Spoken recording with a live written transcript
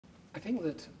I think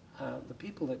that the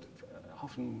people that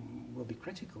often will be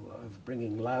critical of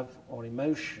bringing love or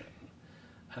emotion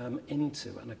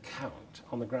into an account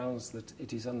on the grounds that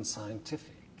it is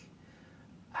unscientific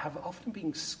have often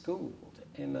been schooled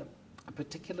in a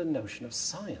particular notion of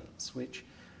science, which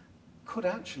could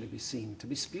actually be seen to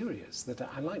be spurious, that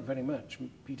I like very much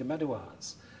Peter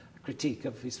Medawar's critique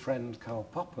of his friend Karl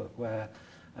Popper, where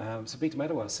Sir Peter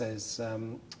Medawar says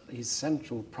his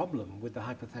central problem with the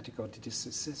hypothetical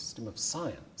system of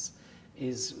science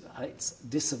is its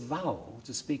disavowal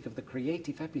to speak of the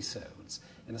creative episodes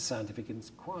in a scientific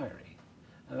inquiry.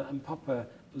 And Popper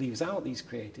leaves out these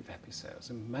creative episodes,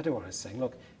 and Medawar is saying,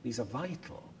 look, these are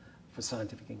vital for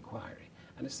scientific inquiry.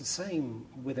 And it's the same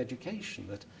with education,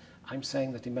 that I'm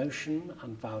saying that emotion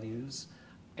and values,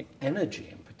 energy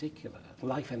in particular,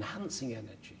 life-enhancing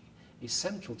energy, is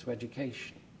central to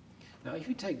education. Now, if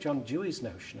you take John Dewey's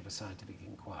notion of a scientific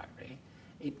inquiry,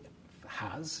 it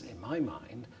has, in my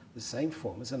mind, the same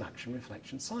form as an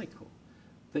action-reflection cycle,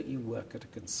 that you work at a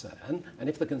concern, and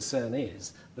if the concern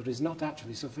is there is not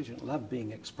actually sufficient love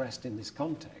being expressed in this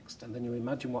context, and then you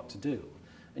imagine what to do,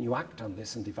 and you act on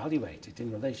this and evaluate it in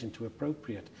relation to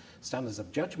appropriate standards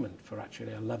of judgment for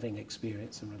actually a loving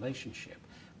experience and relationship,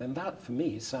 then that, for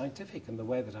me, is scientific, and the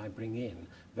way that I bring in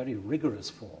very rigorous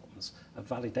forms of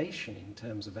validation in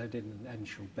terms of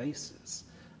evidential basis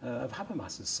of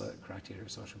Habermas's criteria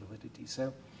of social validity.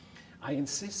 So I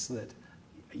insist that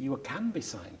you can be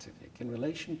scientific in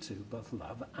relation to both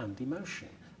love and emotion,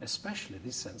 especially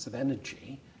this sense of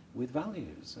energy with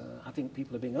values. I think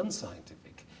people are being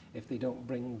unscientific if they don't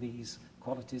bring these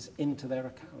qualities into their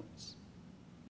accounts.